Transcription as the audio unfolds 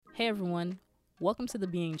Hey everyone, welcome to the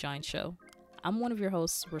Being Giant Show. I'm one of your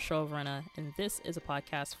hosts, Rochelle Verna, and this is a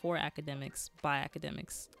podcast for academics by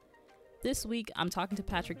academics. This week, I'm talking to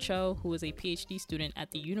Patrick Cho, who is a PhD student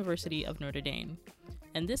at the University of Notre Dame.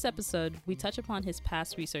 In this episode, we touch upon his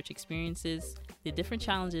past research experiences, the different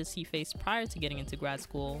challenges he faced prior to getting into grad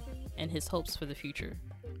school, and his hopes for the future.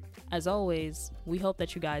 As always, we hope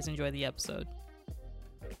that you guys enjoy the episode.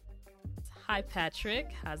 Hi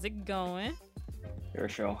Patrick, how's it going? Hey,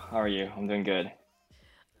 Rochelle, how are you? I'm doing good.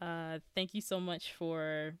 Thank you so much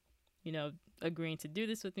for, agreeing to do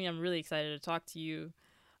this with me. I'm really excited to talk to you.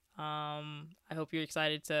 I hope you're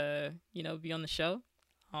excited to, be on the show.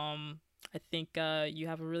 I think you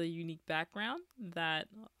have a really unique background that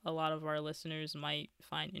a lot of our listeners might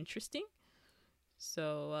find interesting.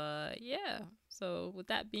 So, yeah. So, with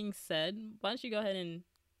that being said, why don't you go ahead and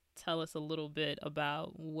tell us a little bit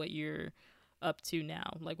about what you're up to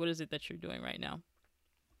now? Like, what is it that you're doing right now?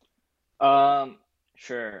 Um,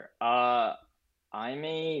 sure. I'm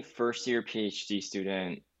a first year PhD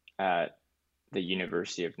student at the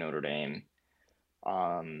University of Notre Dame.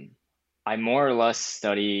 Um, I more or less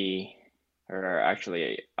study, or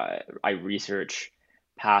actually, I research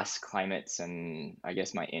past climates, and I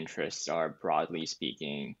guess my interests are broadly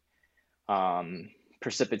speaking, um,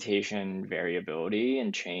 precipitation variability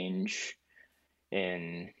and change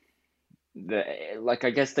in the like I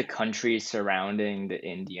guess the countries surrounding the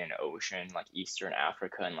Indian Ocean, like Eastern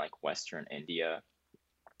Africa and like Western India.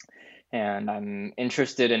 And I'm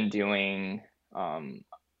interested in doing,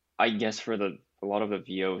 I guess for the a lot of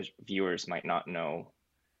the viewers might not know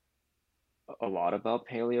a lot about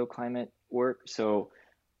paleoclimate work. So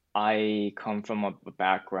I come from a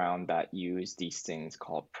background that use these things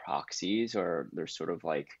called proxies, or they're sort of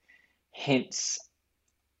like hints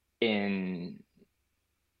in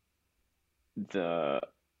the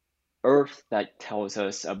earth that tells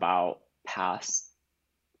us about past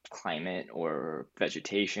climate or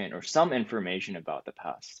vegetation or some information about the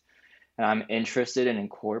past. And I'm interested in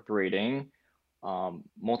incorporating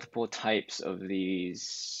multiple types of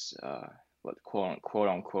these what quote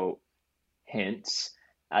unquote hints,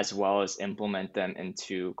 as well as implement them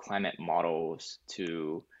into climate models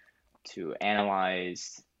to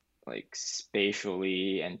analyze like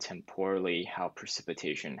spatially and temporally how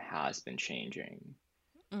precipitation has been changing.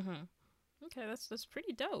 Mm-hmm. Okay, that's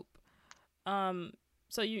pretty dope. Um,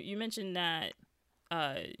 so you mentioned that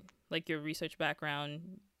uh like your research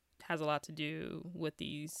background has a lot to do with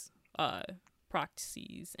these uh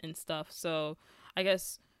proxies and stuff. So I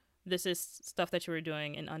guess this is stuff that you were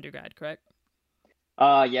doing in undergrad, correct?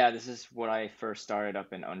 Yeah, this is what I first started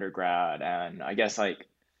up in undergrad, and I guess like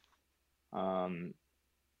um,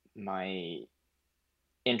 my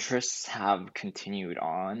interests have continued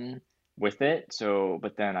on with it. So,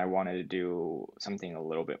 but then I wanted to do something a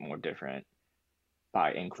little bit more different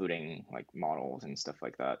by including like models and stuff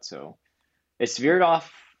like that. So it's veered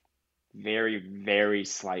off very, very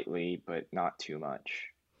slightly, but not too much.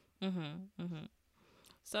 Mm-hmm. Mm-hmm.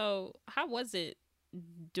 So how was it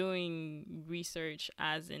doing research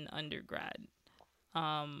as an undergrad?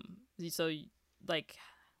 So like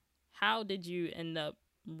how did you end up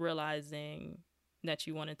realizing that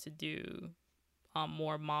you wanted to do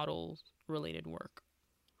more models related work?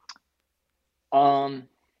 Um,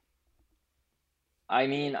 I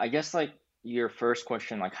mean, I guess like your first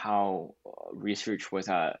question, like how research was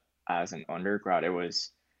at as an undergrad, it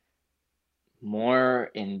was more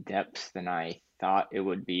in depth than I thought it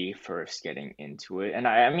would be first getting into it. And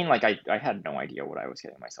I mean, like, I had no idea what I was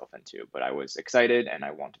getting myself into, but I was excited and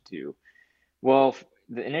I wanted to. Well,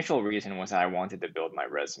 the initial reason was that I wanted to build my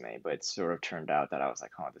resume, but it sort of turned out that I was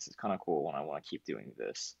like, oh, this is kind of cool and I want to keep doing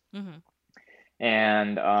this. Mm-hmm.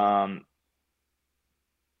 And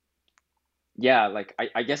yeah, like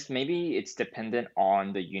I guess maybe it's dependent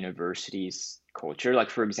on the university's culture. Like,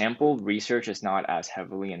 for example, research is not as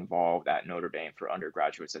heavily involved at Notre Dame for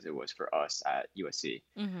undergraduates as it was for us at USC.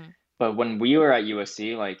 Mm-hmm. But when we were at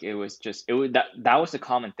USC, like it was just it was that was the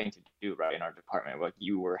common thing to do, right, in our department. Like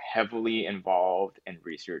you were heavily involved in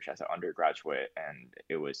research as an undergraduate, and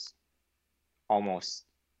it was almost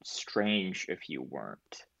strange if you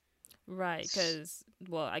weren't. Right, S- because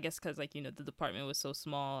well, I guess because like the department was so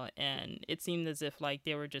small, and it seemed as if like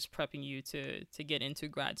they were just prepping you to get into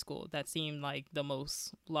grad school. That seemed like the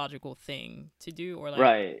most logical thing to do, or like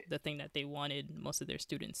Right. the thing that they wanted most of their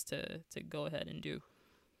students to go ahead and do.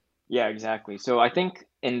 Yeah, exactly. So I think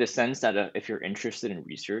in the sense that if you're interested in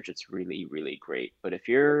research, it's really, really great. But if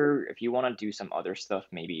you want to do some other stuff,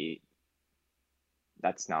 maybe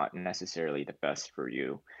that's not necessarily the best for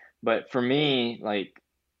you. But for me, like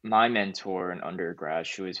my mentor in undergrad,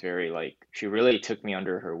 she was very like she really took me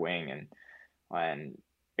under her wing and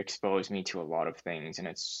exposed me to a lot of things. And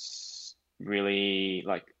it's really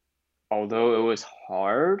like, although it was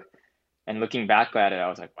hard, and looking back at it, I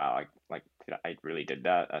was like, wow, I really did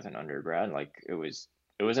that as an undergrad. Like it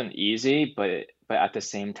wasn't easy, but at the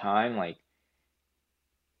same time, like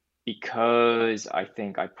because I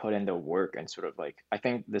think I put in the work and sort of like I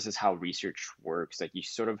think this is how research works. Like you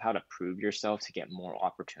sort of have to prove yourself to get more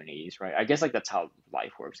opportunities, right? I guess like that's how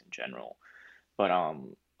life works in general. But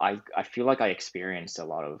I feel like I experienced a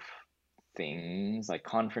lot of things like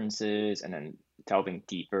conferences and then delving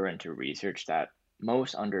deeper into research that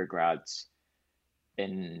most undergrads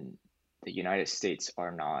in the United States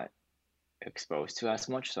are not exposed to as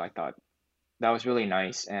much. So I thought that was really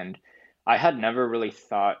nice. And I had never really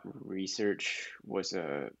thought research was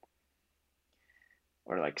a,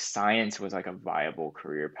 or like science was like a viable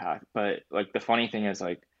career path. But like the funny thing is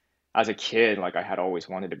like as a kid, like I had always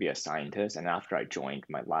wanted to be a scientist. And after I joined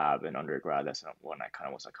my lab in undergrad, that's when I kind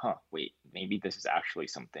of was like, huh, wait, maybe this is actually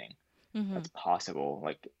something Mm-hmm. that's possible.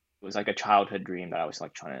 Like it was like a childhood dream that I was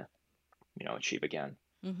like trying to, achieve again.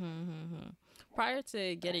 Mm-hmm. Mm-hmm. Prior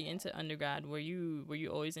to getting into undergrad, were you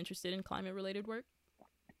always interested in climate related work?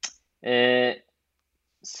 It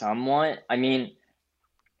somewhat, I mean,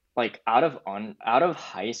 like out of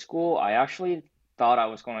high school, I actually thought I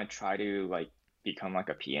was going to try to like become like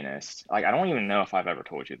a pianist. Like I don't even know if I've ever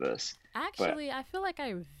told you this, but Actually, I feel like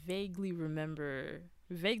I vaguely remember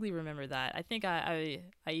that. I think I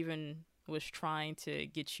even was trying to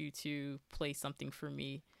get you to play something for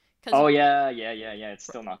me, cause oh yeah, yeah, yeah, yeah, it's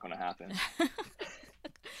still not going to happen.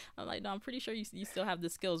 I'm like, no, I'm pretty sure you still have the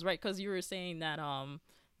skills, right? Cause you were saying that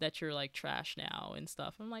you're like trash now and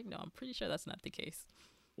stuff. I'm like, no, I'm pretty sure that's not the case.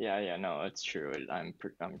 Yeah, yeah, no, it's true. I'm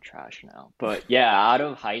trash now. But yeah, out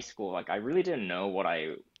of high school, like I really didn't know what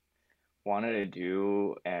I wanted to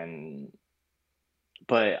do, and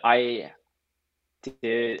but I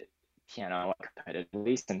did piano like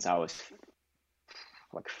competitively since I was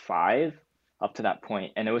like 5 up to that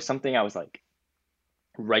point, and it was something I was like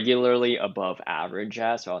regularly above average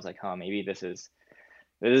at. So I was like, huh, maybe this is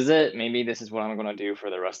it. Maybe this is what I'm gonna do for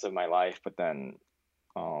the rest of my life. But then,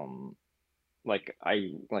 um, like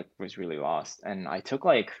I like was really lost, and I took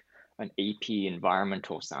like an AP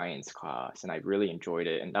environmental science class, and I really enjoyed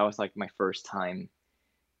it. And that was like my first time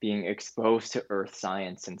being exposed to earth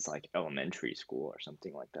science since like elementary school or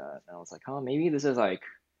something like that. And I was like, oh, maybe this is like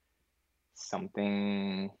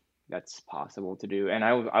something that's possible to do. And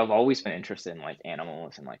I've always been interested in like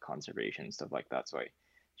animals and like conservation stuff like that. So I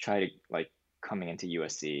tried to like coming into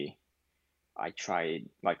USC. I tried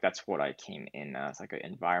like that's what I came in as like an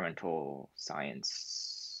environmental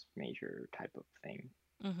science major type of thing.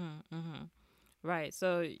 Mhm. Mhm. Right.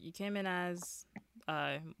 So you came in as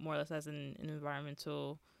more or less as an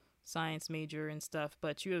environmental science major and stuff,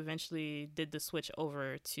 but you eventually did the switch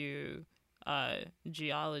over to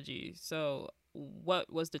geology. So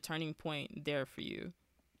what was the turning point there for you?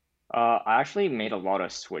 I actually made a lot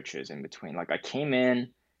of switches in between. Like I came in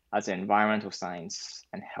as an environmental science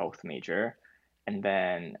and health major, and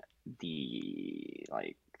then the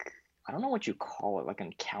like I don't know what you call it, like a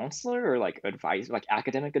counselor or like advisor, like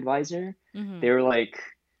academic advisor. They Mhm. were like,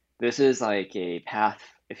 this is like a path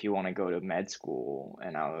if you want to go to med school,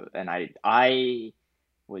 and I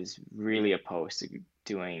was really opposed to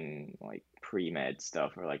doing like pre-med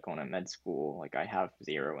stuff or like going to med school. Like I had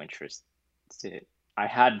zero interest in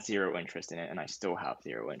it, and I still have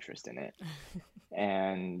zero interest in it.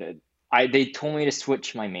 And they told me to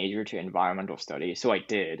switch my major to environmental studies, so I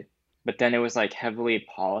did. But then it was like heavily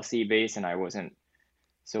policy based, and I wasn't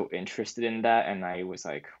so interested in that. And I was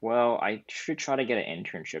like, well, I should try to get an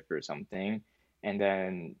internship or something. And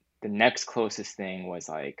then the next closest thing was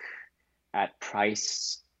like at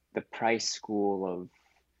the Price School of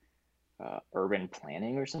Urban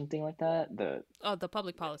Planning or something like that. Oh, the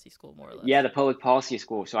public policy school more or Yeah, less. the public policy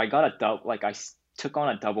school. So I got a double, like took on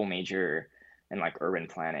a double major in like urban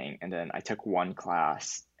planning, and then I took one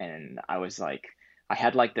class, and I was like, I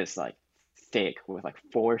had like this like thick with like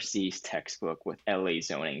 4C's textbook with LA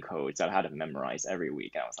zoning codes that I had to memorize every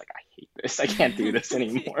week. And I was like, I hate this. I can't do this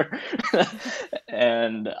anymore.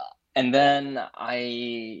 and and then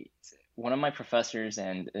one of my professors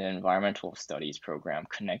in the environmental studies program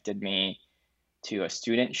connected me to a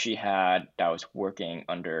student she had that was working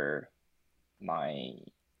under my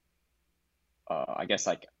I guess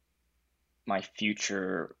like my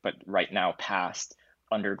future, but right now past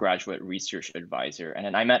undergraduate research advisor. And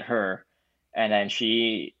then I met her, and then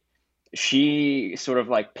she sort of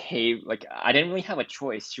like paved like I didn't really have a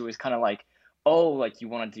choice. She was kind of like, oh, like you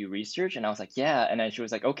want to do research? And I was like, yeah. And then she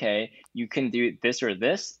was like, okay, you can do this or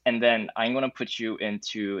this, and then I'm gonna put you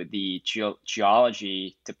into the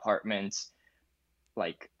geology department's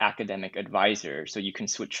like academic advisor, so you can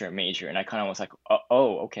switch your major. And I kind of was like,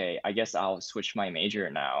 oh, okay, I guess I'll switch my major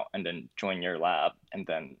now and then join your lab, and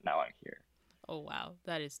then now I'm here. Oh wow,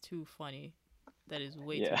 that is too funny. That is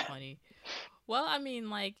way too Yeah. funny. Well, I mean,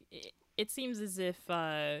 like it seems as if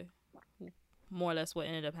more or less what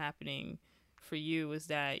ended up happening for you was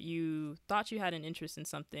that you thought you had an interest in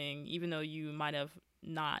something, even though you might have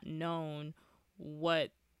not known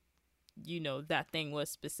what that thing was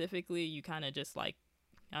specifically. You kind of just like,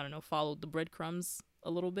 I don't know, followed the breadcrumbs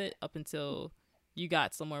a little bit up until you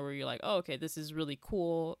got somewhere where you're like, oh, okay, this is really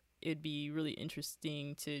cool. It'd be really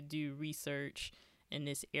interesting to do research in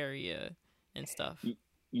this area and stuff.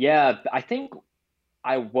 Yeah, I think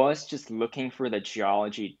I was just looking for the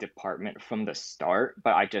geology department from the start,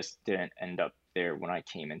 but I just didn't end up there when I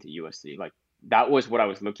came into USC. Like that was what I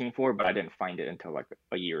was looking for, but I didn't find it until like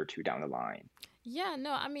a year or two down the line. Yeah,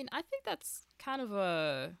 no, I mean, I think that's kind of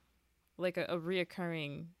a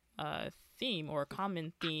reoccurring uh theme or a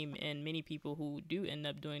common theme in many people who do end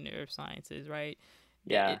up doing the earth sciences, right?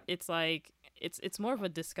 Yeah. It's like it's more of a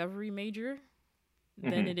discovery major Hmm.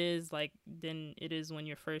 than it is when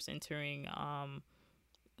you're first entering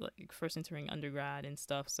undergrad and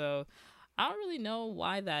stuff. So I don't really know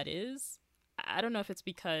why that is. I don't know if it's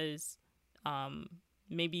because um,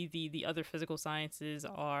 maybe the other physical sciences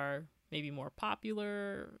are maybe more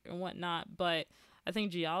popular and whatnot, but I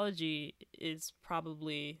think geology is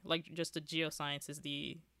probably like just the geosciences,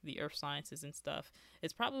 the earth sciences and stuff.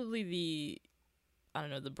 It's probably the I don't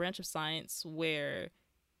know the branch of science where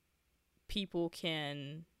people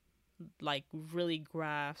can like really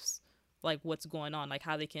grasp like what's going on, like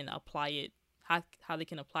how they can apply it, how they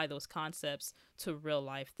can apply those concepts to real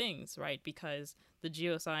life things, right? Because the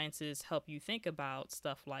geosciences help you think about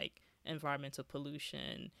stuff like environmental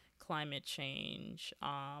pollution, climate change.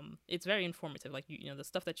 It's very informative. Like the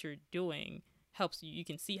stuff that you're doing helps you. You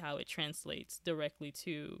can see how it translates directly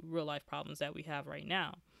to real life problems that we have right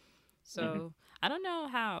now. Hmm. So I don't know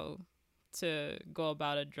how to go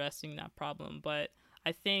about addressing that problem, but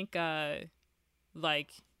I think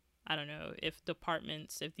like I don't know if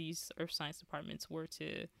these earth science departments were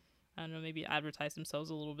to I don't know maybe advertise themselves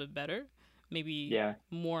a little bit better, maybe Yeah.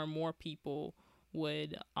 more and more people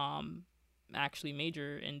would actually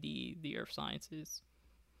major in the earth sciences.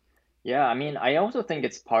 Yeah, I mean, I also think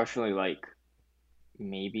it's partially like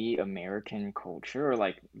maybe American culture or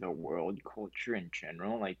like the world culture in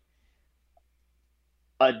general. Like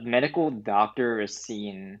a medical doctor is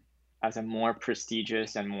seen as a more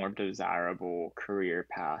prestigious and more desirable career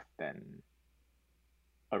path than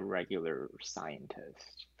a regular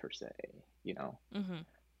scientist per se, you know? Mhm.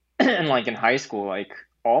 And like in high school, like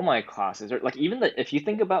all my classes are like even if you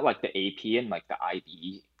think about like the AP and like the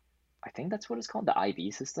IB, I think that's what it's called, the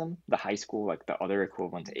IB system, the high school, like the other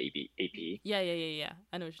equivalent to AP. Yeah, yeah, yeah, yeah.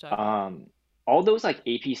 I know what you're talking about. Um, all those like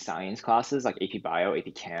AP science classes, like AP Bio,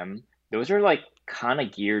 AP Chem, those are like kind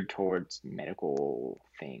of geared towards medical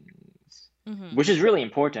things, Mhm. which is really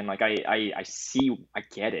important. Like I see, I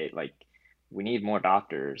get it. Like we need more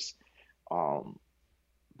doctors. Um,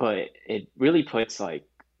 but it really puts like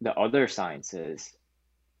the other sciences,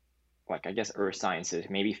 like I guess earth sciences,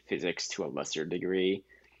 maybe physics to a lesser degree,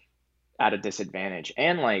 at a disadvantage.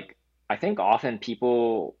 And like I think often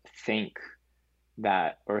people think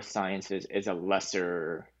that earth sciences is a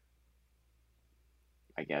lesser,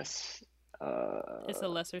 I guess, It's a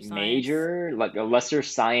lesser science. major, like a lesser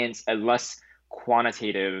science, a less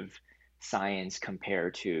quantitative science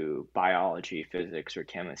compared to biology, physics, or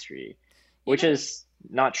chemistry, You which know, is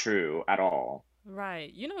not true at all.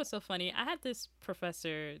 right. You know what's so funny? I had this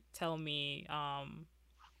professor tell me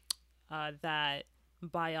that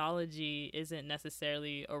biology isn't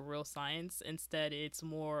necessarily a real science. Instead, it's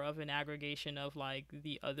more of an aggregation of like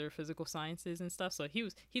the other physical sciences and stuff. So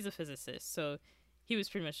he's a physicist. So he was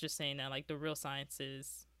pretty much just saying that like the real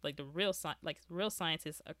sciences, like real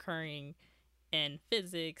sciences occurring in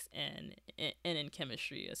physics and in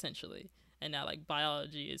chemistry essentially. And now like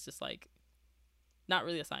biology is just like not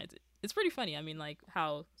really a science. It's pretty funny. I mean, like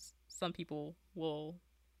how some people will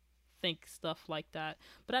think stuff like that.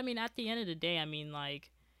 But I mean, at the end of the day, I mean,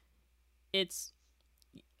 like it's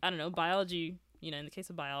I don't know biology. In the case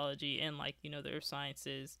of biology and like the earth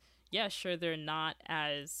sciences, yeah, sure, they're not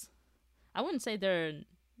as I wouldn't say they're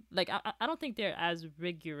like I don't think they're as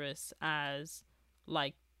rigorous as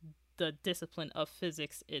like the discipline of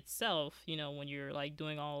physics itself. When you're like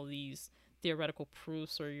doing all these theoretical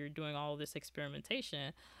proofs or you're doing all this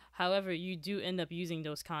experimentation. However, you do end up using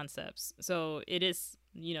those concepts. So it is,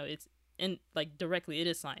 it's in like directly, it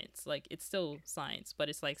is science. Like it's still science, but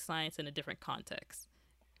it's like science in a different context.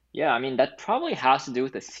 Yeah, I mean that probably has to do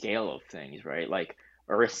with the scale of things, right? Like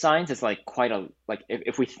earth science is like quite a like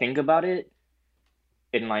if we think about it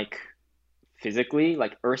in like physically,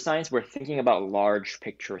 like earth science, we're thinking about large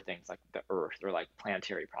picture things like the earth or like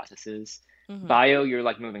planetary processes. Mhm. Bio, you're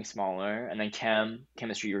like moving smaller, and then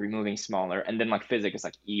chemistry, you're moving smaller, and then like physics is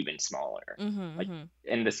like even smaller, Mhm. like Mhm.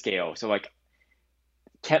 in the scale. So like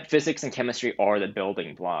physics and chemistry are the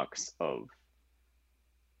building blocks of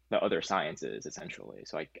the other sciences essentially.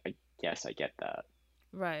 So I guess I get that.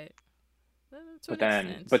 Right. To But an then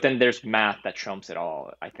extent. but then there's math that trumps it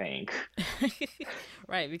all, I think.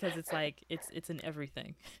 Right, because it's like it's in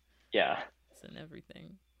everything. Yeah. It's in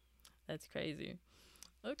everything. That's crazy.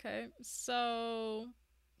 Okay. So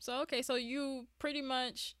you pretty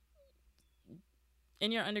much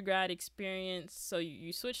in your undergrad experience, so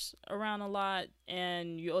you switched around a lot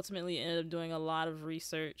and you ultimately ended up doing a lot of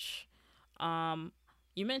research. Um,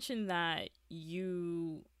 you mentioned that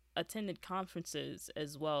you attended conferences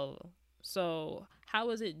as well. So, how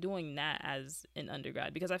was it doing that as an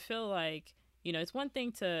undergrad? Because I feel like, it's one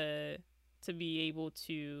thing to be able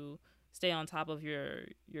to stay on top of your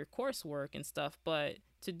coursework and stuff, but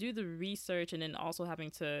to do the research and then also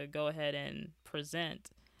having to go ahead and present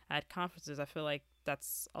at conferences, I feel like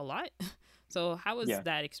that's a lot. So, how was Yeah.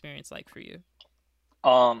 that experience like for you?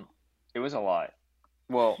 Um, it was a lot.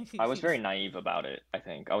 Well, I was very naive about it, I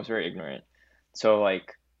think. I was very ignorant. So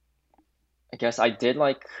like I guess I did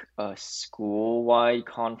like a school-wide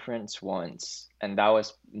conference once, and that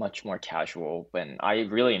was much more casual, and I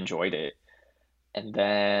really enjoyed it. And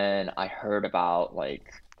then I heard about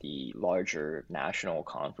like the larger national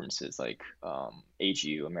conferences like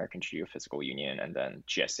AGU, American Geophysical Union, and then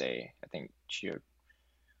GSA, I think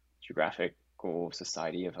Geographical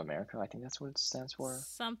Society of America. I think that's what it stands for.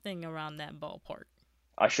 Something around that ballpark.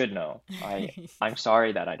 I should know. I'm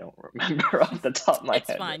sorry that I don't remember off the top of my It's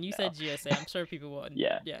head right fine. You now. said GSA. I'm sure people will.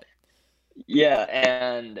 Yeah. Yeah. Yeah,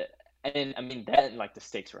 and I mean then like the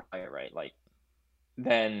stakes were higher, right? Like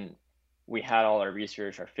then we had all our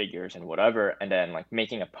research, our figures and whatever, and then like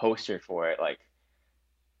making a poster for it, like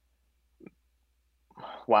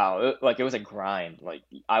wow, like it was a grind. Like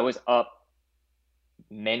I was up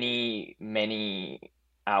many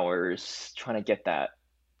hours trying to get that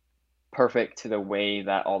perfect to the way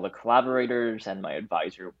that all the collaborators and my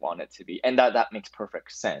advisor want it to be, and that makes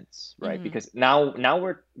perfect sense, right? Mhm. Because now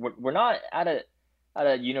we're not at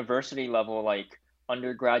a university level like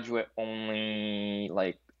undergraduate only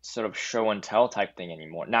like sort of show and tell type thing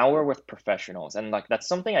anymore. Now we're with professionals, and like that's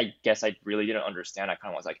something I guess I really didn't understand. I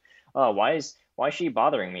kind of was like, oh, why is she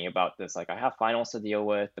bothering me about this? Like I have finals to deal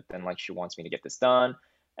with, but then like she wants me to get this done,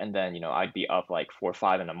 and then I'd be up like 4 or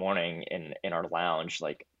 5 in the morning in our lounge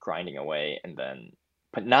like grinding away, and then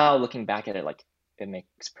but now looking back at it, like it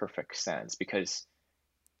makes perfect sense because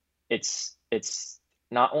it's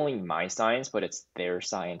not only my science but it's their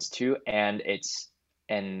science too, and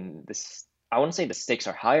this I wouldn't say the stakes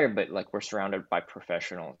are higher, but like we're surrounded by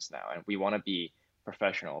professionals now and we want to be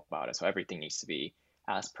professional about it, so everything needs to be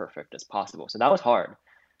as perfect as possible. So that was hard,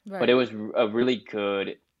 but it Right. was a really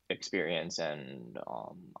good experience, and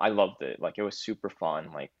I loved it. Like it was super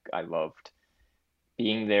fun. Like I loved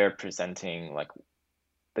being there presenting like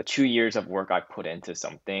the 2 years of work I put into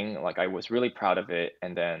something. Like I was really proud of it,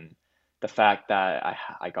 and then the fact that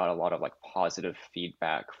I got a lot of like positive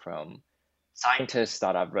feedback from scientists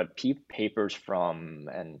that I've read papers from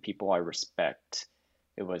and people I respect.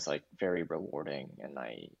 It was like very rewarding, and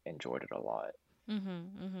I enjoyed it a lot.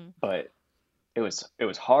 Mhm. Mhm. But it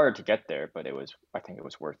was hard to get there, but I think it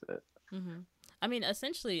was worth it. Mhm. I mean,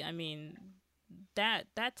 essentially, I mean that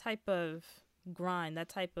type of grind, that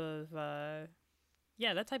type of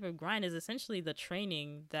yeah, that type of grind is essentially the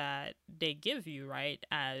training that they give you, right,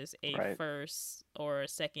 as a Right. first or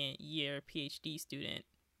second year PhD student,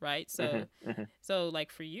 right? Hmm. So Hmm. so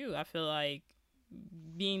like for you, I feel like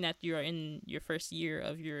being that you're in your first year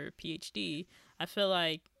of your PhD, I feel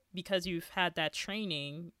like because you've had that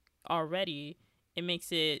training already, it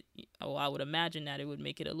makes it, oh, I would imagine that it would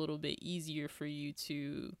make it a little bit easier for you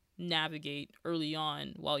to navigate early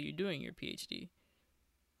on while you're doing your PhD.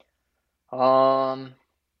 Um,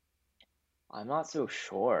 I'm not so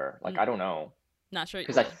sure. Like N- I don't know, Not sure.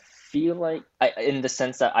 because I Well, feel like in the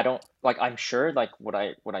sense that I don't like I'm sure like what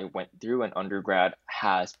I went through in undergrad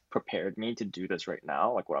has prepared me to do this right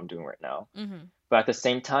now, like what I'm doing right now. mhm. But at the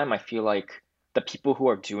same time, I feel like the people who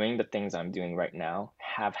are doing the things I'm doing right now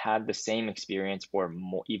have had the same experience or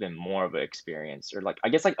more, even more of an experience, or like I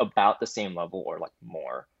guess like about the same level or like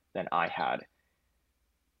more than I had.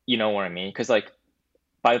 You know what I mean? Because like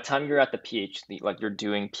by the time you're at the PhD, like you're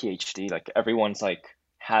doing PhD, like everyone's like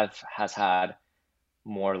have has had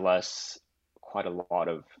more or less quite a lot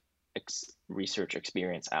of research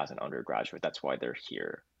experience as an undergraduate. That's why they're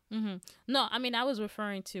here. Mm-hmm. No, I mean I was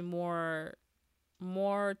referring to more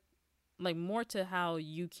like more to how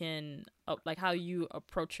you can like how you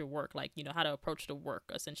approach your work, like how to approach the work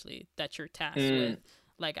essentially that you're tasked with. Mm,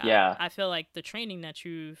 Like yeah, I feel like the training that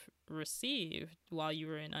you've received while you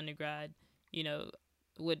were in undergrad, you know,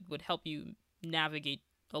 would help you navigate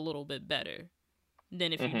a little bit better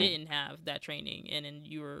than if you hmm didn't have that training and then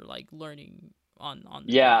you were like learning on the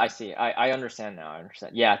yeah, I job. see. I understand now. I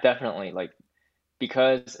understand. Yeah, definitely. Like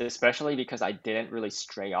because especially because I didn't really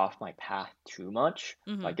stray off my path too much.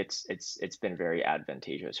 Mhm. Like it's been very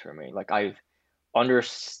advantageous for me. Like I've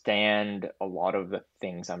understand a lot of the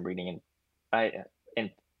things I'm reading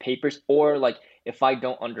in papers, or like if I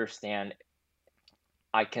don't understand,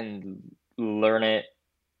 I can learn it,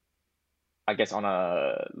 I guess, on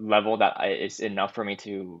a level that is enough for me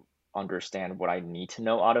to understand what I need to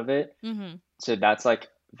know out of it. Mhm. So that's like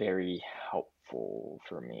very helpful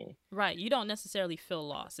for me. Right. You don't necessarily feel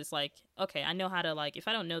lost. It's like, okay, I know how to like if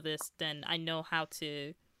I don't know this, then I know how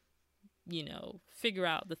to, figure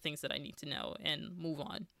out the things that I need to know and move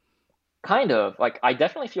on. Kind of like I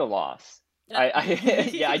definitely feel lost. Yeah.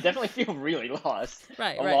 Yeah, I definitely feel really lost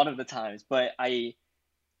Right, a right. lot of the times, but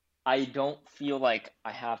I don't feel like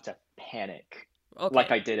I have to panic like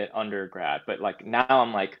Okay. I did at undergrad, but like now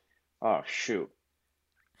I'm like, oh shoot,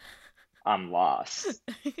 I'm lost.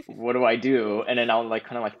 What do I do? And then I'll like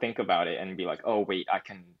kind of like think about it and be like, oh wait, I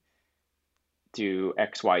can do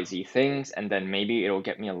XYZ things, and then maybe it'll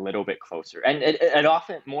get me a little bit closer. And it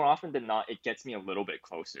often, more often than not, it gets me a little bit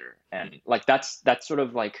closer. And like that's sort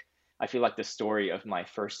of like I feel like the story of my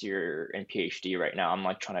first year in PhD right now. I'm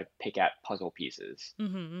like trying to pick at puzzle pieces.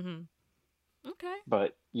 Mhm. Mhm. Okay.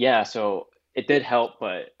 But yeah, so it did help,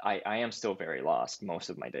 but I am still very lost most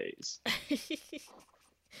of my days.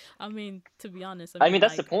 I mean, to be honest, I I mean, mean,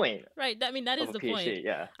 that's the like, point right. I mean, that of is a the point. PhD.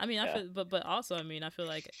 Yeah, I mean, I yeah, feel, but also, I mean, I feel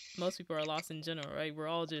like most people are lost in general, right? We're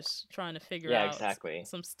all just trying to figure yeah, out exactly.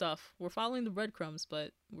 some stuff. We're following the breadcrumbs,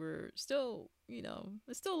 but we're still,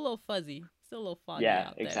 it's still a little fuzzy, still a little foggy Yeah,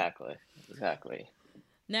 out there. exactly, exactly.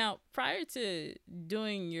 Now, prior to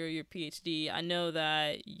doing your PhD, I know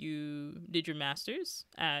that you did your master's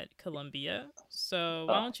at Columbia. So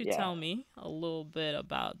why Oh, don't you yeah, tell me a little bit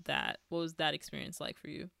about that? What was that experience like for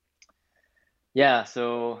you? yeah.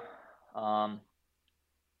 So, um,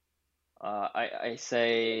 I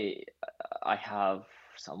say I have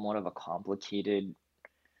somewhat of a complicated.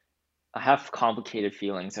 I have complicated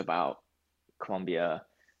feelings about Colombia,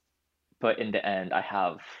 but in the end,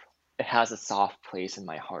 it has a soft place in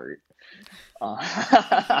my heart.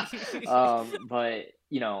 But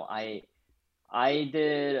I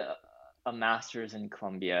did a master's in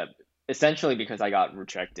Columbia essentially because I got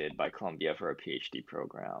rejected by Columbia for a PhD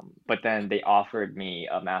program. But then they offered me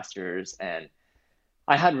a master's, and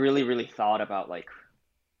I had really, really thought about like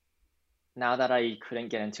now that I couldn't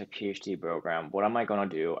get into a PhD program, what am I gonna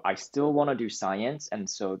do? I still want to do science, and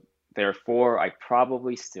so therefore I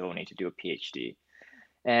probably still need to do a PhD.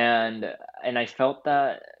 And I felt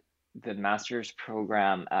that the master's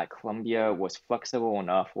program at Columbia was flexible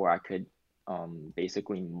enough where I could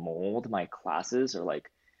basically mold my classes or like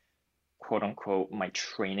quote unquote my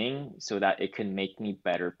training so that it can make me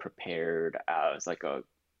better prepared as like a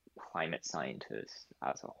climate scientist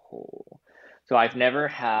as a whole. So I've never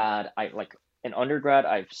had I like in undergrad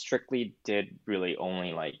I've strictly did really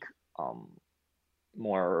only like um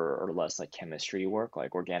more or less like chemistry work,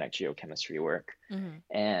 like organic geochemistry work. Mm-hmm.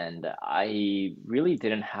 And I really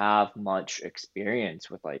didn't have much experience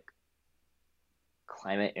with like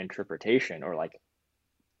climate interpretation or like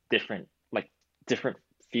different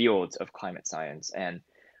fields of climate science. And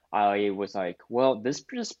I was like, well, this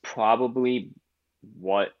is probably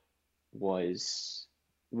what was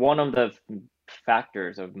one of the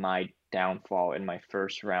factors of my downfall in my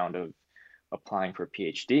first round of applying for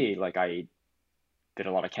PhD. Like I did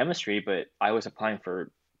a lot of chemistry, but I was applying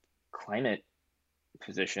for climate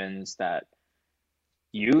positions that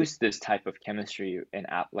use this type of chemistry and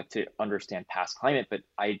app like to understand past climate, but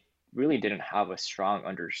I really didn't have a strong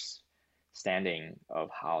understanding of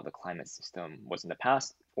how the climate system was in the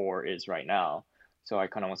past or is right now. So I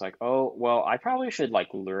kind of was like, oh, well, I probably should like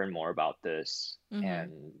learn more about this. Mm-hmm.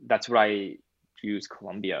 And that's what I use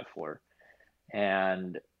Columbia for.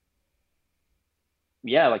 And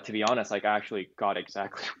yeah, like to be honest, like I actually got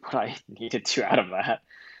exactly what I needed to out of that.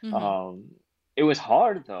 Mm-hmm. Um, it was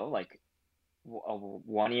hard though, like a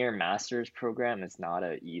 1 year master's program is not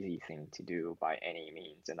an easy thing to do by any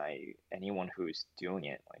means, and anyone who's doing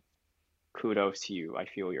it, like, kudos to you. I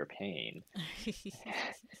feel your pain.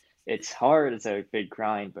 It's hard, it's a big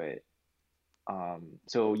grind, but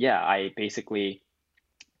so yeah, I basically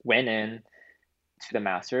went in to the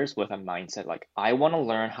masters with a mindset like I want to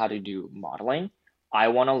learn how to do modeling. I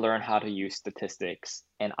want to learn how to use statistics,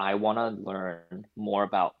 and I want to learn more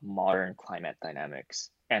about modern climate dynamics.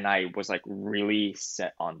 And I was like really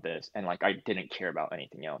set on this, and like I didn't care about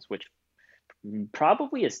anything else, which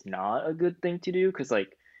probably is not a good thing to do because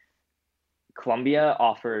like Columbia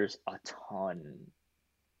offers a ton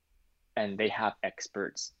and they have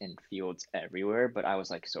experts in fields everywhere. But I was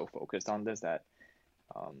like so focused on this that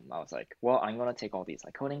I was like, well, I'm gonna take all these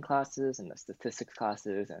like coding classes and the statistics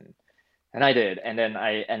classes, and I did. And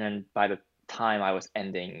then by the time I was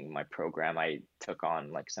ending my program, I took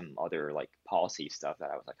on like some other like policy stuff that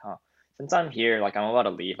I was like, huh, since I'm here, like I'm about to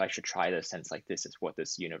leave, I should try this since like this is what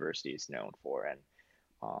this university is known for. And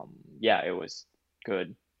yeah, it was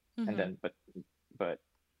good. And Mm-hmm. then but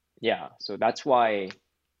yeah, so that's why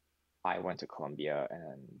I went to Columbia,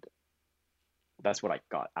 and that's what I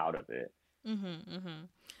got out of it. Mm-hmm. Mm-hmm.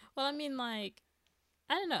 Well, I mean, like,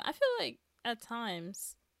 I don't know. I feel like at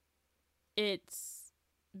times it's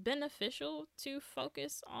beneficial to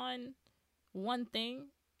focus on one thing,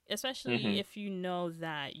 especially Hmm. if you know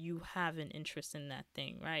that you have an interest in that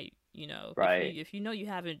thing, right? You know, Right. if you know you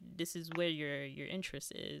haven't, this is where your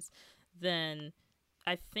interest is, then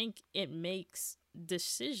I think it makes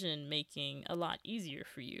decision making a lot easier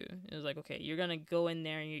for you. It was like, okay, you're gonna go in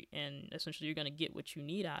there and essentially you're gonna get what you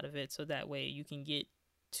need out of it, so that way you can get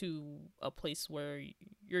to a place where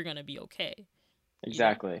you're gonna be okay. You know,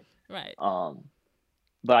 Exactly. right? Um,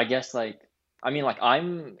 but I guess like I mean like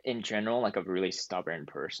I'm in general like a really stubborn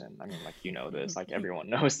person. I mean like you know this, like everyone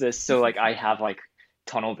knows this. So like I have like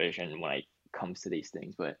tunnel vision when it comes to these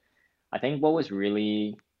things. But I think what was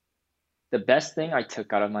really the best thing I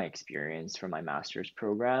took out of my experience from my master's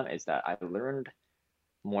program is that I learned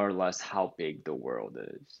more or less how big the world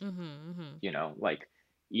is. Mm-hmm. Mm-hmm. You know, like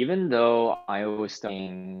even though I was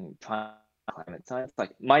studying climate science,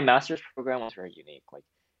 like my master's program was very unique. Like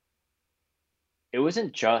it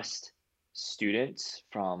wasn't just students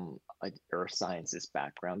from a earth sciences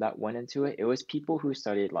background that went into it. It was people who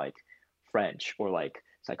studied like French or like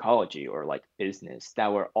psychology or like business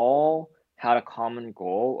that were all had a common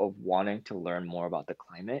goal of wanting to learn more about the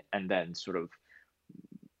climate and then sort of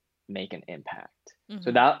make an impact. So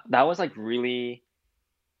Mm-hmm. that was like really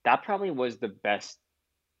that probably was the best.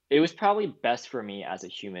 It was probably best for me as a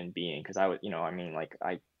human being because I was, I mean, like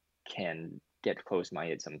I can get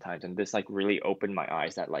close-minded sometimes, and this like really opened my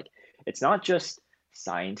eyes that like it's not just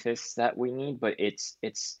scientists that we need, but it's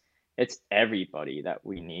everybody that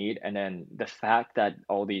we need. And then the fact that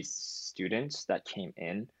all these students that came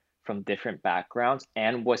in from different backgrounds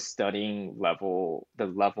and was studying the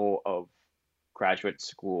level of graduate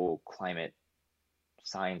school climate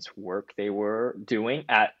science work they were doing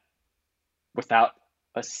at without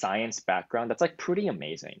a science background, that's like pretty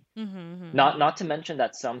amazing. Mm-hmm. Not Mm-hmm. to mention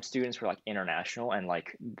that some students were like international and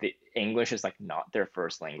like the English is like not their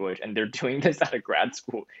first language and they're doing this at a grad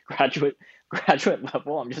school graduate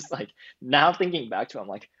level. I'm just like now thinking back to it, I'm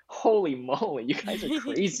like, holy moly, you guys are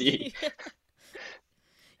crazy. Yeah.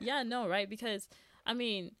 Yeah, no, right? Because I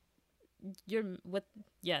mean, you're what?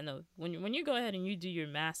 Yeah, no. When you go ahead and you do your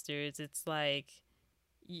masters, it's like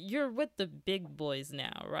you're with the big boys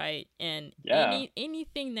now, right? And Yeah.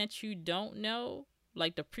 anything that you don't know,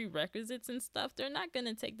 like the prerequisites and stuff, they're not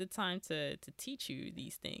gonna take the time to teach you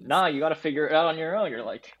these things. Nah, you gotta figure it out on your own. You're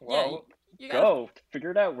like, Yeah, well, you gotta. go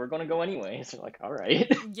figure it out. We're gonna go anyway. So like, all right.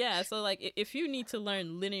 Yeah, so like if you need to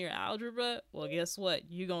learn linear algebra, well, guess what?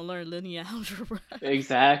 You're gonna learn linear algebra.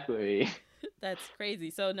 Exactly. That's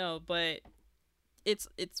crazy. So no, but it's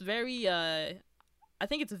very I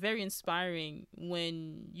think it's very inspiring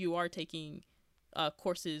when you are taking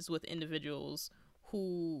courses with individuals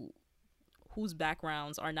who whose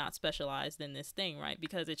backgrounds are not specialized in this thing, right?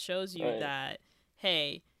 Because it shows you Right. that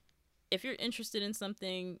hey, if you're interested in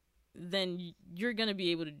something, then you're gonna be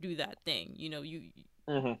able to do that thing. You know,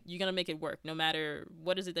 Hmm. you're gonna make it work, no matter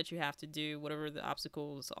what is it that you have to do, whatever the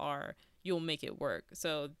obstacles are. You'll make it work.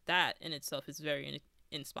 So that in itself is very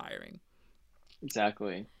inspiring.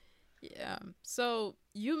 Exactly. Yeah. So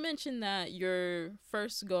you mentioned that your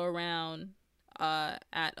first go around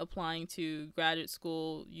at applying to graduate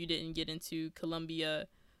school, you didn't get into Columbia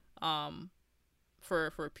um, for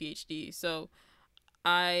a PhD. So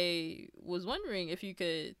I was wondering if you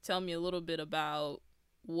could tell me a little bit about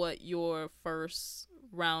what your first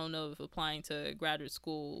round of applying to graduate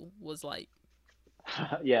school was like.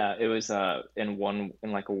 Yeah, it was in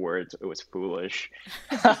like a word, it was foolish.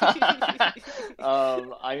 I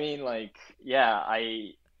mean like yeah,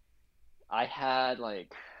 I had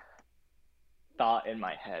like thought in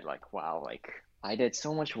my head like wow, like I did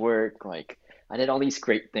so much work, like I did all these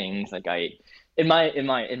great things, like I in my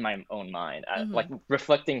own mind, like Mhm.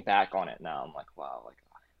 reflecting back on it now, I'm like wow, like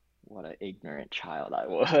what an ignorant child I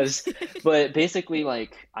was. But basically,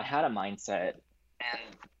 like, I had a mindset, and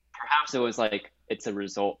perhaps it was like it's a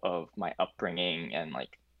result of my upbringing and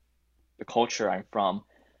like the culture I'm from.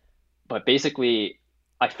 But basically,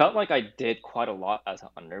 I felt like I did quite a lot as an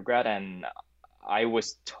undergrad, and I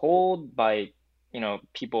was told by,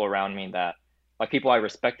 people around me that, like, people I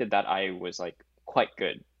respected that I was like quite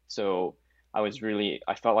good. So I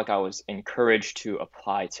felt like I was encouraged to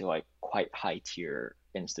apply to like quite high tier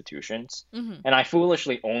institutions. Mhm. And I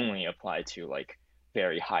foolishly only applied to like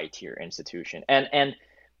very high tier institution. And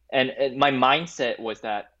my mindset was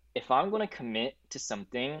that if I'm going to commit to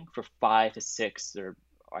something for 5 to 6, or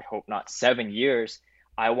I hope not 7 years,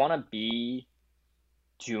 I want to be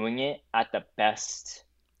doing it at the best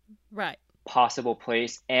Right. possible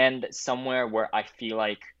place and somewhere where I feel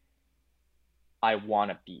like I want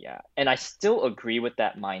to be at. And I still agree with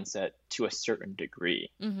that mindset to a certain degree.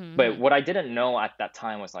 Mhm. But Mhm. what I didn't know at that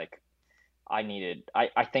time was like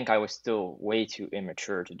I think I was still way too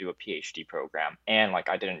immature to do a PhD program, and like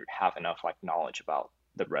I didn't have enough like knowledge about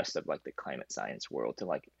the rest of like the climate science world to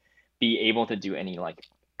like be able to do any like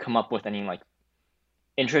come up with any like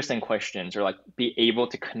interesting questions, or like be able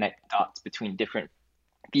to connect dots between different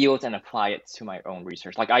fields and apply it to my own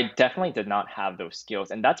research. Like I definitely did not have those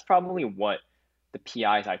skills, and that's probably what the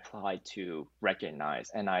PIs I applied to recognize,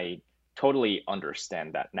 and I totally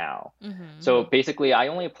understand that now. Mhm. So Mhm. basically, I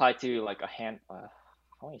only applied to like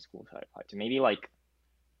how many schools did I apply to? Maybe like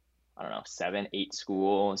I don't know, 7, 8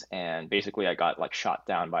 schools, and basically I got like shot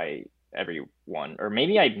down by everyone, or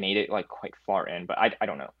maybe I made it like quite far in, but I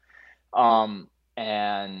don't know.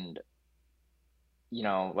 And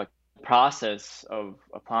like the process of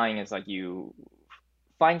applying is like you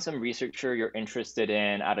find some researcher you're interested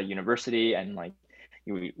in at a university, and like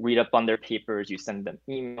you read up on their papers, you send them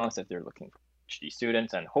emails if they're looking for PhD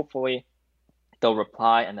students, and hopefully they'll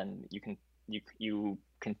reply, and then you can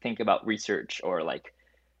think about research or like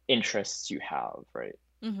interests you have, right?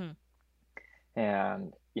 Mhm.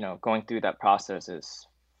 And going through that process is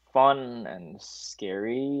fun and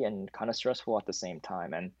scary and kind of stressful at the same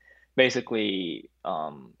time. And basically,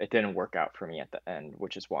 it didn't work out for me at the end,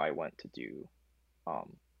 which is why I went to do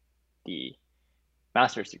um, the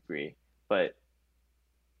master's degree. But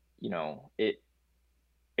it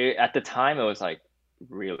at the time it was like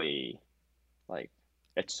really like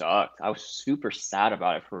it sucked. I was super sad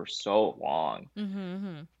about it for so long.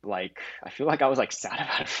 Mhm. Like I feel like I was like sad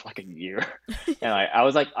about it for like a year. And I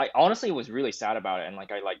was like I honestly was really sad about it, and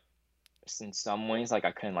like I like in some ways like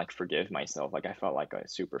I couldn't like forgive myself. Like I felt like a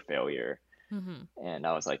super failure, Mhm. and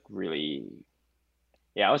I was like really,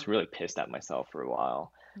 yeah, I was really pissed at myself for a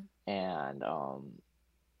while. And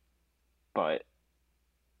but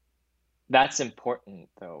that's important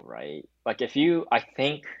though, right? Like if you I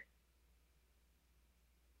think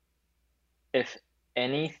if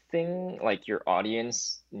anything like your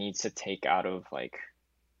audience needs to take out of like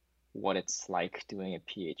what it's like doing a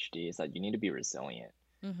PhD is that you need to be resilient.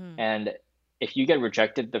 Mhm. And if you get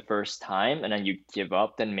rejected the first time and then you give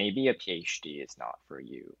up, then maybe a PhD is not for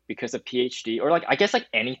you. Because a PhD, or like I guess like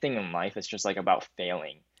anything in life, is just like about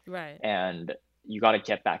failing. Right. And you got to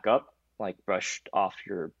get back up, like brush off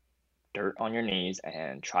your dirt on your knees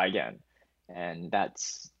and try again. And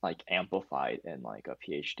that's like amplified in like a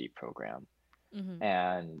PhD program. Mhm.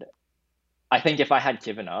 And I think if I had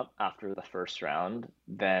given up after the first round,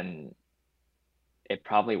 then it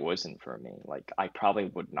probably wasn't for me. Like I probably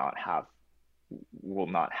will not have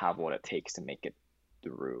what it takes to make it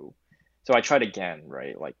through. So I tried again,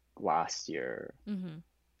 right? Like last year. Mhm.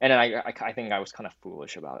 And then I think I was kind of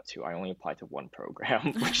foolish about it too. I only applied to one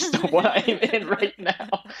program, which is the one I'm in right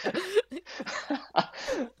now.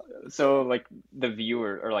 So like the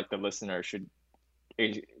viewer or like the listener should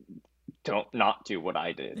eh, don't not do what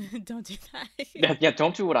I did. Don't do that. Yeah, yeah,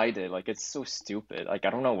 don't do what I did. Like it's so stupid. Like I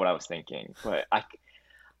don't know what I was thinking, but I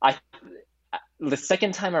the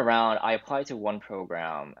second time around, I applied to one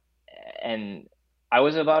program, and I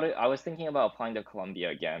was thinking about applying to Columbia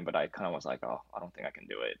again, but I kind of was like, oh, I don't think I can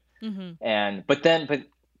do it. Mhm. And but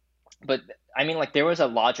I mean, like there was a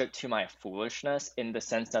logic to my foolishness in the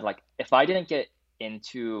sense that like if I didn't get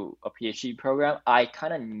into a PhD program, I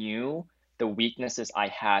kind of knew the weaknesses I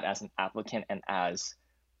had as an applicant and as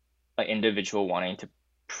an individual wanting to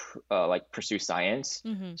like pursue science.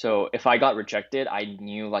 Mm-hmm. So if I got rejected,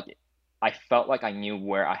 I felt like I knew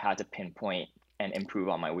where I had to pinpoint and improve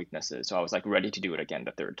on my weaknesses. So I was like ready to do it again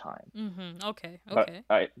the third time. Mm-hmm. Okay. But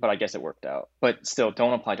Okay. I guess it worked out. But still,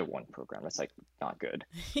 don't apply to one program. That's like not good.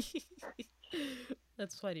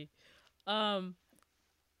 That's funny. Um,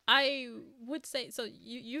 I would say so.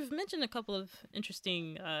 You've mentioned a couple of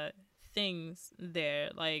interesting things there.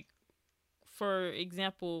 Like, for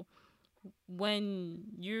example, when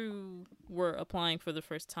you were applying for the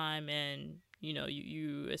first time, and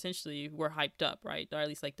you essentially were hyped up, right? Or at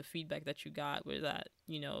least like the feedback that you got was that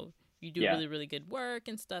you do Yeah, really really good work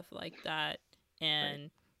and stuff like that, right,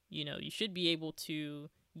 and you should be able to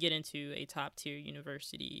get into a top tier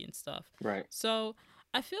university and stuff. right. So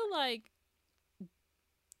I feel like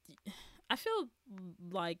I feel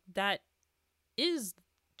like that is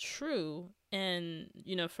true, and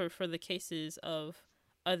for the cases of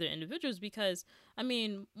other individuals, because I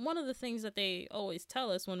mean, one of the things that they always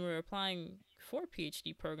tell us when we're applying for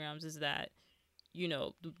PhD programs is that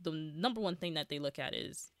the number one thing that they look at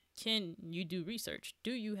is, can you do research?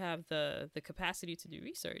 Do you have the capacity to do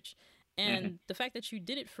research? Hmm. And the fact that you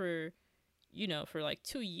did it for for like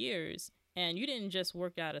 2 years, and you didn't just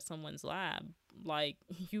work out of someone's lab, like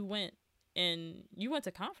you went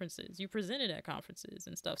to conferences, you presented at conferences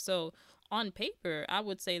and stuff. So on paper, I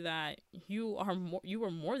would say that you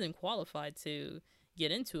were more than qualified to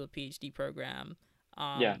get into a PhD program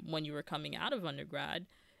Yeah. when you were coming out of undergrad.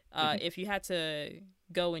 Hmm. If you had to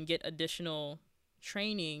go and get additional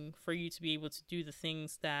training for you to be able to do the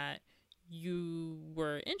things that you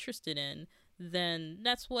were interested in, then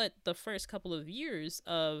that's what the first couple of years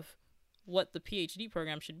of what the PhD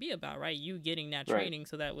program should be about, right? You getting that Right. training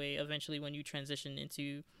so that way eventually when you transition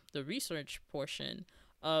into the research portion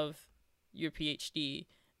of your PhD,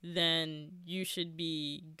 then you should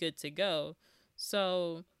be good to go.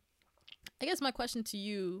 So, I guess my question to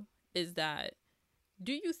you is that,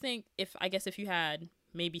 do you think, if you had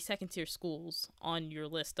maybe second tier schools on your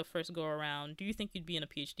list the first go around, do you think you'd be in a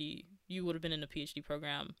PhD? You would have been in a PhD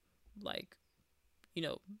program, like, you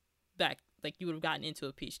know, back, like you would have gotten into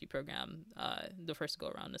a PhD program the first go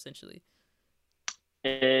around, essentially.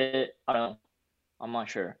 I don't know. I'm not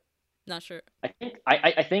sure. Not sure. I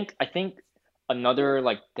think another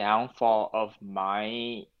like downfall of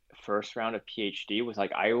my first round of PhD was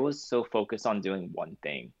like I was so focused on doing one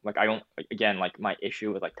thing. Like I don't again like my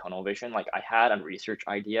issue with like tunnel vision. Like I had a research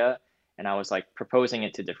idea and I was like proposing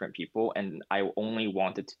it to different people and I only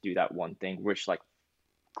wanted to do that one thing, which like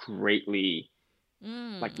greatly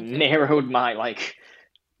like Okay. narrowed my like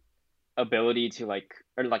ability to like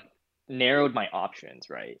or like narrowed my options,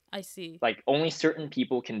 right? I see. Like only certain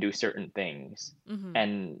people can do certain things. Mhm.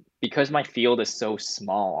 And because my field is so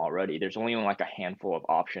small already, there's only like a handful of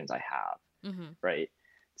options I have, Mhm. right?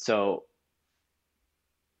 So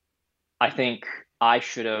I think I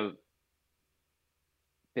should have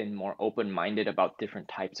been more open-minded about different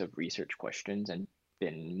types of research questions and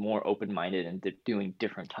been more open-minded and doing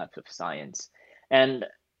different types of science. And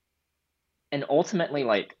and ultimately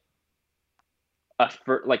like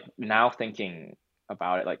like now thinking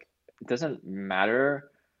about it, like it doesn't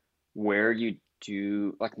matter where you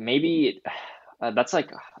do like maybe that's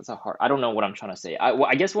like that's a hard I don't know what I'm trying to say.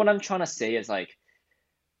 I guess what I'm trying to say is like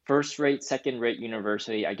first rate, second rate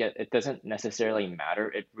university, I get it doesn't necessarily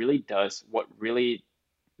matter. It really does. What really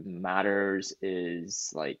matters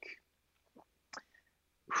is like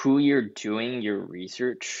who you're doing your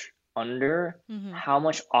research under, Mhm. how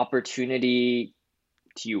much opportunity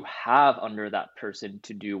do you have under that person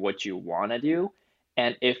to do what you want to do?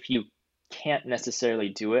 And if you can't necessarily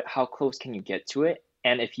do it, how close can you get to it?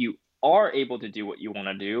 And if you are able to do what you want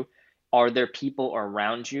to do, are there people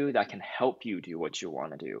around you that can help you do what you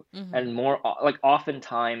want to do? Mhm. And more like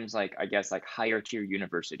oftentimes, like I guess like higher tier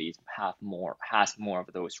universities has more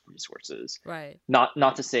of those resources. Right.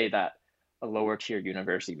 Not to say that a lower tier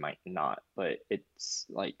university might not, but it's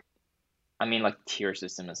like I mean, like tier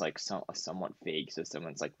system is like a somewhat vague system.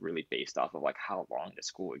 It's like really based off of like how long the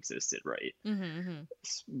school existed, right? Mhm. Mhm.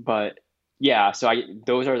 But yeah, so I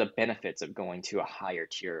those are the benefits of going to a higher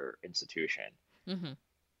tier institution. Mhm.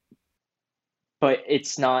 But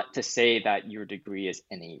it's not to say that your degree is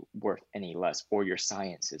any worth any less or your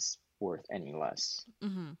science is worth any less.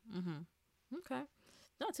 Mhm. Mhm. Okay.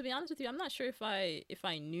 No, to be honest with you, I'm not sure if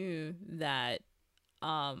I knew that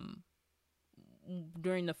um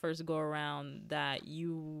during the first go around that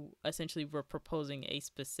you essentially were proposing a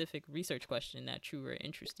specific research question that you were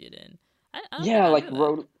interested in. I don't think Yeah, I like knew that.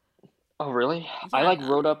 wrote oh really? I Yeah. like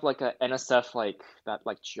wrote up like a NSF like that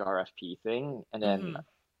like GRFP thing Mhm.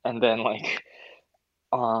 and then like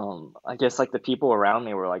I guess like the people around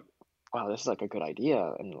me were like, wow, this is like a good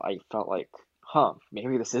idea. And I felt like, huh,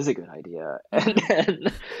 maybe this is a good idea. And Mm-hmm.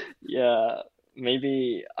 then, yeah,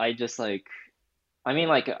 maybe I just like, I mean,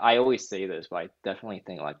 like I always say this, but I definitely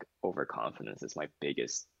think like overconfidence is my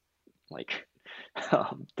biggest like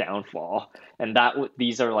downfall. And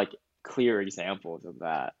these are like clear examples of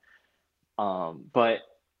that. But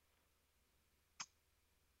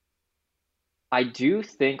I do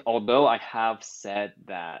think, although I have said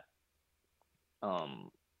that, um,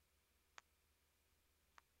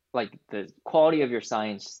 like the quality of your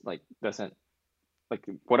science like doesn't like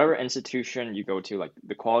whatever institution you go to, like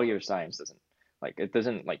the quality of your science doesn't like it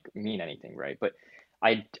doesn't like mean anything, right? But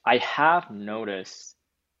I have noticed,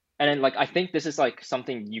 and then like I think this is like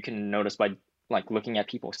something you can notice by like looking at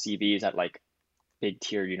people's CVs at like big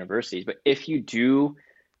tier universities. But if you do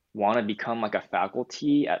want to become like a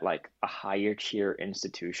faculty at like a higher tier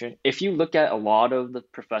institution, if you look at a lot of the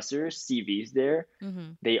professors' CVs there,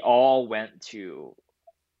 Mm-hmm. they all went to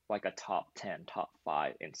like a top 10, top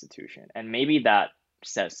 5 institution. And maybe that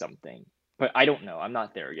says something, but I don't know. I'm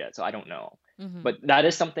not there yet, so I don't know. Mm-hmm. But that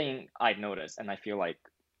is something I've noticed, and I feel like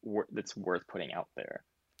that's worth putting out there.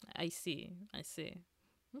 I see. I see.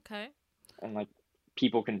 Okay. And like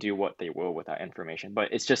people can do what they will with that information, but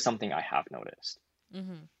it's just something I have noticed.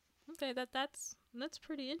 Mm-hmm. Okay, that's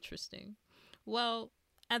pretty interesting. Well,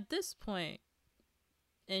 at this point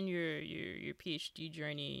in your PhD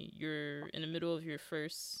journey, you're in the middle of your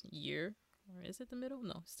first year, or is it the middle?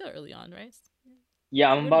 No, still early on, right? Yeah,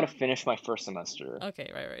 I'm What do about you? to finish my first semester. Okay,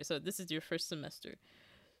 right. So this is your first semester.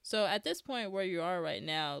 So at this point where you are right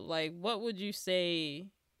now, like, what would you say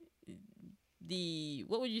the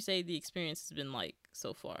experience has been like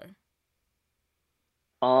so far?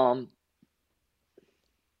 Um,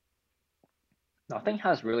 Nothing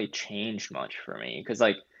has really changed much for me because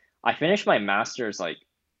like I finished my master's like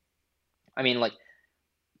I mean like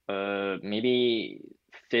maybe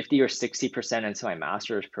 50 or 60% into my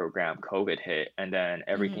master's program, COVID hit, and then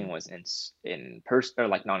everything Mm-hmm. was in person or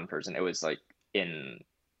like not in person. It was like in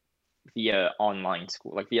via online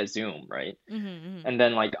school, like via Zoom, right? Mm-hmm. Mm-hmm. And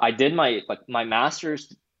then like I did my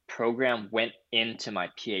master's program went into my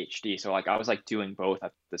PhD, so like I was like doing both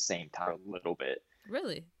at the same time a little bit.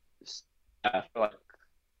 Really? For like a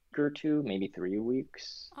week or two, maybe 3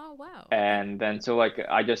 weeks. Oh wow. Okay. And then so like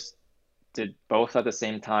I just did both at the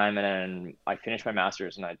same time, and then I finished my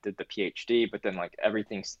master's and I did the PhD, but then like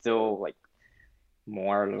everything's still like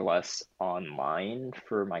more or less online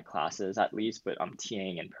for my classes at least, but I'm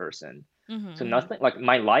TAing in person. So Mm-hmm. nothing like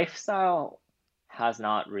my lifestyle has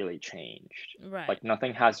not really changed. Right. Like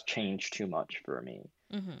nothing has changed too much for me.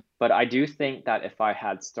 Mm-hmm. But I do think that if I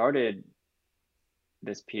had started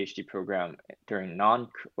this PhD program during non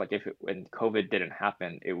like if when COVID didn't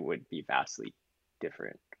happen, it would be vastly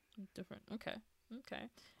different. Different. Okay. Okay.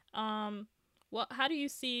 Um, well, how do you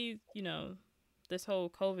see, this whole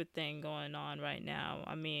COVID thing going on right now?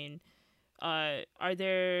 I mean, are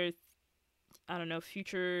there, I don't know,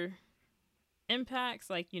 future impacts?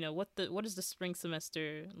 Like, what is the spring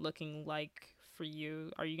semester looking like for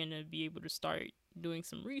you? Are you gonna be able to start doing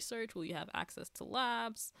some research? Will you have access to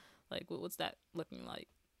labs? Like, what's that looking like?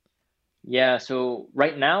 Yeah, so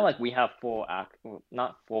right now, like we have well,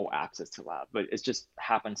 not full access to lab, but it just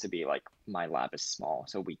happens to be like my lab is small,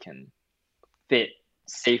 so we can fit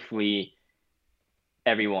safely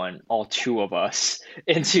everyone, all two of us,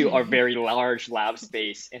 into our very large lab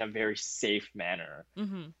space in a very safe manner.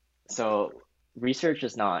 Mm-hmm. So research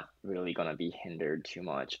is not really going to be hindered too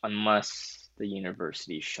much unless the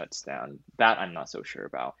university shuts down. That I'm not so sure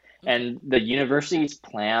about. Okay. And the university's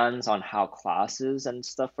plans on how classes and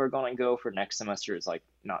stuff are going to go for next semester is like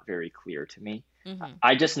not very clear to me. Mm-hmm.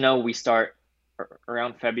 I just know we start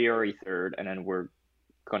around February 3rd and then we're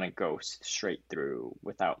going to go straight through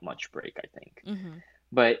without much break, I think. Mm-hmm.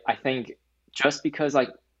 But I think just because like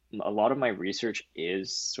a lot of my research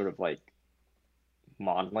is sort of like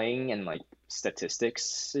modeling and like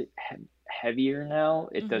statistics heavier now,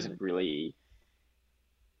 it Mm-hmm. doesn't really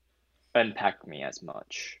impact me as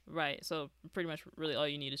much. Right. So pretty much, really, all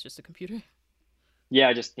you need is just a computer. Yeah,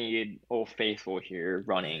 I just need Old Faithful here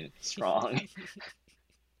running strong.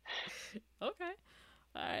 Okay.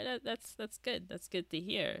 All right. That's good. That's good to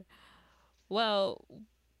hear. Well,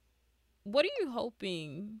 what are you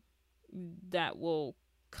hoping that will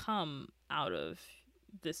come out of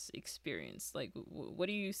this experience? Like, what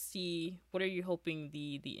do you see? What are you hoping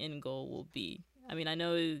the end goal will be? I mean, I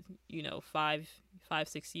know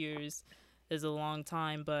 6 years is a long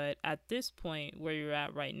time, but at this point where you're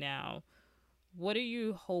at right now, what are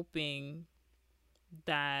you hoping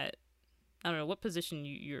that I don't know what position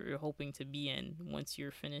you're hoping to be in once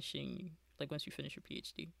you're finishing, like once you finish your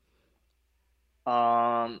PhD.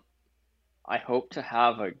 Um, I hope to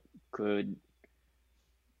have a good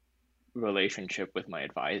relationship with my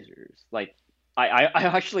advisors. Like I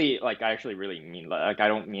actually I actually really mean like I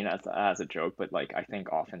don't mean as a joke, but like I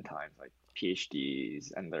think oftentimes like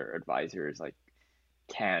PhDs and their advisors like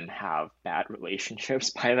can have bad relationships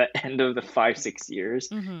by the end of the 5, 6 years.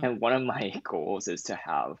 Mm-hmm. And one of my goals is to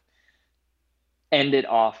have end it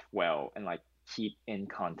off well and like keep in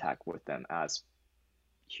contact with them as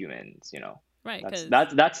humans, you know. Right, That's because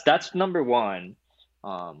that's that's that's number one.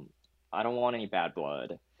 Um, I don't want any bad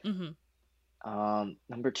blood. mm-hmm.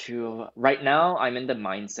 Number two, right now I'm in the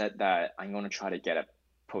mindset that I'm going to try to get a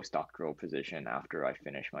postdoctoral position after I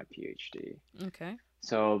finish my PhD. Okay.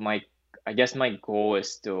 So I guess my goal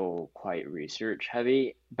is still quite research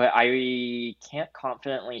heavy, but I can't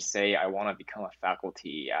confidently say I want to become a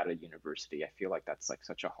faculty at a university. I feel like that's like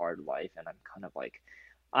such a hard life, and I'm kind of like,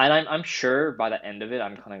 and I'm sure by the end of it,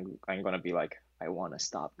 I'm gonna be like, I want to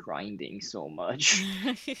stop grinding so much.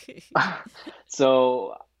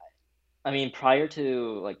 So I mean, prior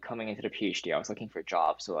to like coming into the PhD, I was looking for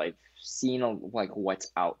jobs, so I've seen like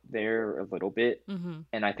what's out there a little bit, Mm-hmm.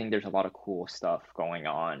 and I think there's a lot of cool stuff going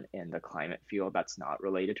on in the climate field that's not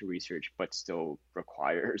related to research, but still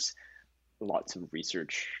requires lots of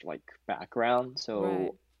research like background. Right.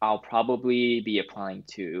 So I'll probably be applying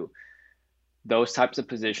to those types of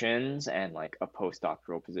positions and like a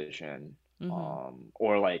postdoctoral position, Mm-hmm.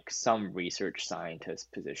 or like some research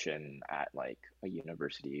scientist position at like a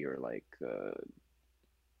university or like a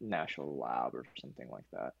national lab or something like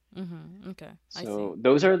that. Mm-hmm. Okay. I see. So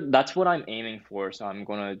that's what I'm aiming for. So I'm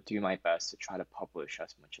gonna do my best to try to publish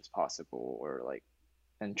as much as possible, or like,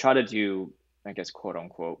 and try to do, I guess, quote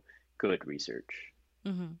unquote, good research.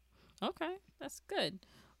 Mm-hmm. Okay, that's good.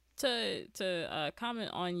 To comment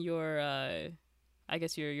on your I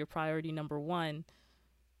guess your priority number one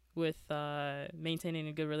with maintaining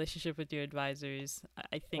a good relationship with your advisors.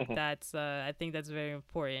 I think that's very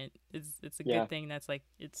important. It's a Yeah. good thing that's like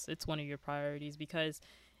it's one of your priorities because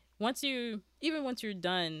once you're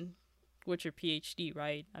done with your PhD,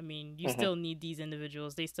 right? I mean, you Hmm. still need these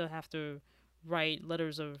individuals. They still have to write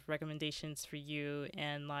letters of recommendations for you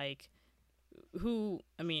and like who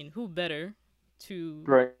better to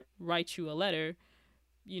Right. write you a letter,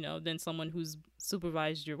 than someone who's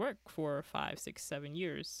supervised your work for 5, 6, 7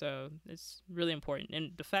 years. So it's really important.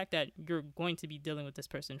 And the fact that you're going to be dealing with this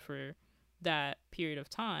person for that period of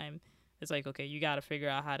time, it's like, okay, you got to figure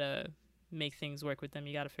out how to make things work with them.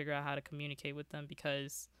 You got to figure out how to communicate with them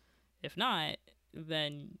because if not,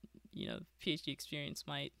 then, PhD experience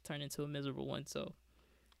might turn into a miserable one. So,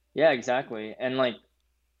 Yeah, exactly. And like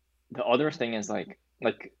the other thing is like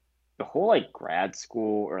the whole like grad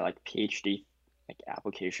school or like PhD like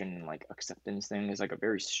application and like acceptance thing is like a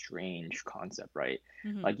very strange concept, right?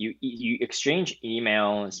 mm-hmm. Like you exchange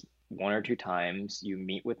emails one or two times, you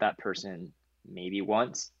meet with that person maybe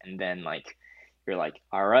once, and then like you're like,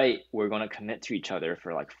 all right, we're gonna commit to each other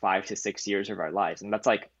for like 5 to 6 years of our lives, and that's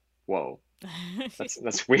like, whoa,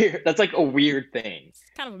 that's weird. That's like a weird thing, It's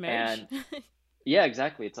kind of a marriage. and yeah,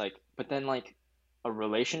 exactly. It's like, but then like a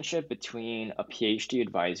relationship between a PhD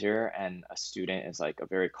advisor and a student is like a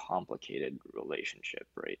very complicated relationship,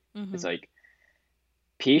 right? It's mm-hmm. like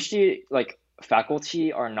PhD, like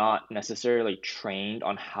faculty are not necessarily trained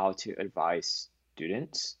on how to advise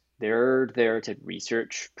students. They're there to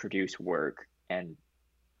research, produce work, and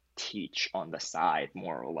teach on the side,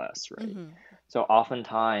 more or less, right? Mm-hmm. So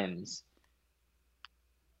oftentimes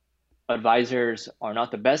advisors are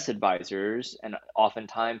not the best advisors, and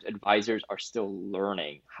oftentimes advisors are still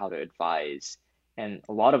learning how to advise. And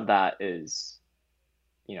a lot of that is,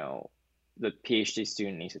 you know, the PhD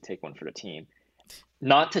student needs to take one for the team.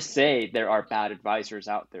 Not to say there are bad advisors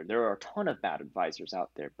out there. There are a ton of bad advisors out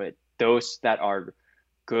there, but those that are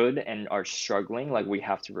good and are struggling, like we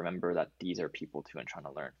have to remember that these are people too and trying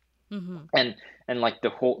to learn. Mm-hmm. And like the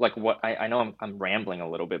whole like what I know I'm rambling a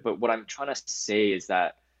little bit, but what I'm trying to say is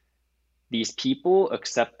that these people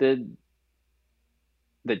accepted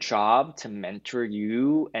the job to mentor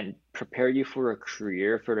you and prepare you for a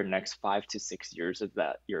career for the next 5 to 6 years of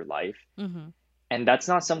that your life. Mm-hmm. And that's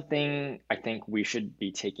not something I think we should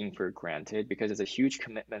be taking for granted because it's a huge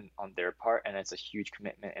commitment on their part and it's a huge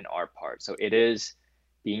commitment in our part. So it is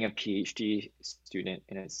being a PhD student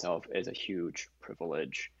in itself is a huge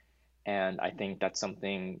privilege. And I think that's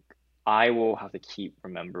something I will have to keep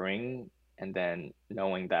remembering, and then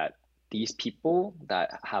knowing that these people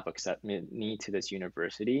that have accepted me to this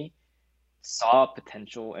university saw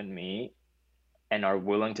potential in me and are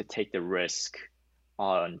willing to take the risk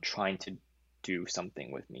on trying to do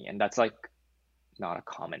something with me. And that's like not a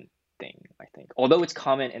common thing, I think. Although it's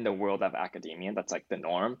common in the world of academia, that's like the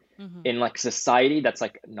norm. Mm-hmm. In like society, that's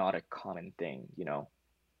like not a common thing, you know?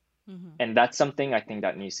 Mm-hmm. And that's something I think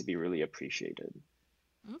that needs to be really appreciated.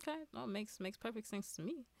 Okay. Well, makes perfect sense to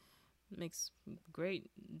me. Makes great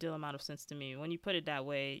deal amount of sense to me. When you put it that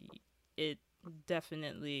way, it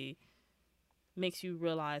definitely makes you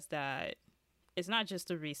realize that it's not just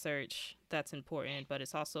the research that's important, but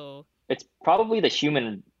it's also, It's probably the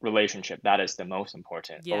human relationship that is the most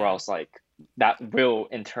important, or yeah, else like that will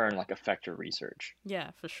in turn like affect your research.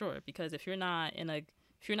 yeah, for sure. Because if you're not in a,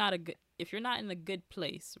 if you're not a good, if you're not in a good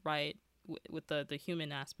place, right, with the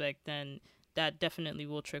human aspect, then that definitely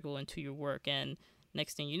will trickle into your work. And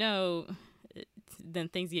next thing you know, then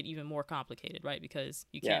things get even more complicated, right? Because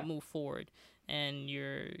you Yeah. can't move forward and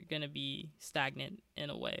you're gonna be stagnant in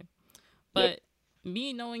a way. Yep. But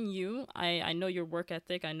me knowing you, I know your work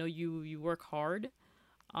ethic. I know you work hard.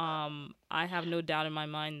 I have no doubt in my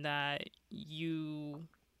mind that you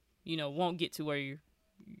know won't get to where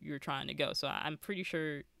you're trying to go. So I'm pretty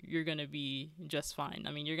sure you're gonna be just fine.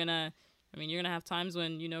 You're gonna have times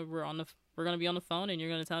when you know we're gonna be on the phone and you're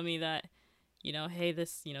gonna tell me that you know, hey,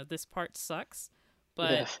 this part sucks.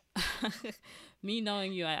 Yeah. But me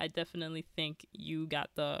knowing you, I definitely think you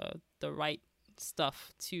got the right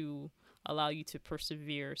stuff to allow you to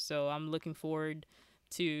persevere. So I'm looking forward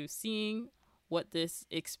to seeing what this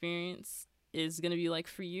experience is going to be like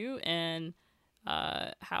for you, and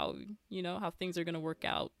how how things are going to work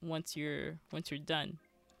out once you're done.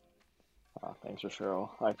 Thanks, Cheryl.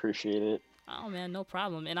 I appreciate it. Oh man, no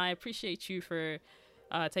problem. And I appreciate you for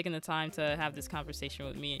taking the time to have this conversation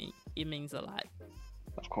with me. It means a lot.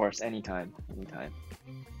 Of course, anytime, anytime.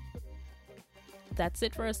 That's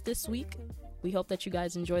it for us this week. We hope that you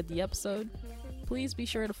guys enjoyed the episode. Please be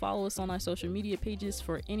sure to follow us on our social media pages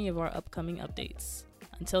for any of our upcoming updates.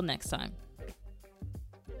 Until next time.